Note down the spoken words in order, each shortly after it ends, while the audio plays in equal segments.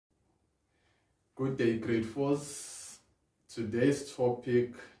Good day, grade 4s. Today's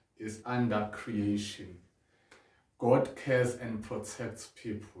topic is under creation. God cares and protects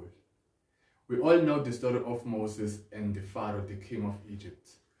people. We all know the story of Moses and the Pharaoh, the king of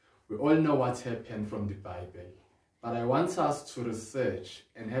Egypt. We all know what happened from the Bible. But I want us to research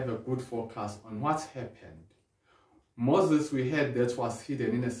and have a good focus on what happened. Moses, we heard that was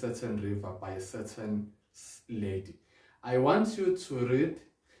hidden in a certain river by a certain lady. I want you to read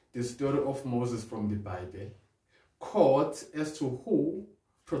the story of Moses from the Bible, quote as to who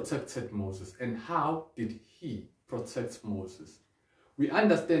protected Moses and how did he protect Moses. We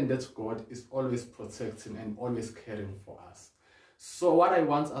understand that God is always protecting and always caring for us. So what I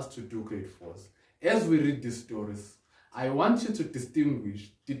want us to do, grade 4s, as we read these stories, I want you to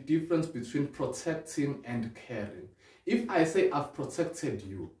distinguish the difference between protecting and caring. If I say I've protected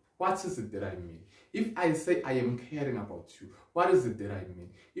you, what is it that I mean? If I say I am caring about you, what is it that I mean?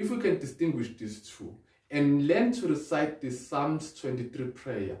 If we can distinguish these two and learn to recite the Psalms 23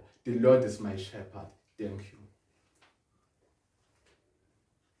 prayer, the Lord is my shepherd. Thank you.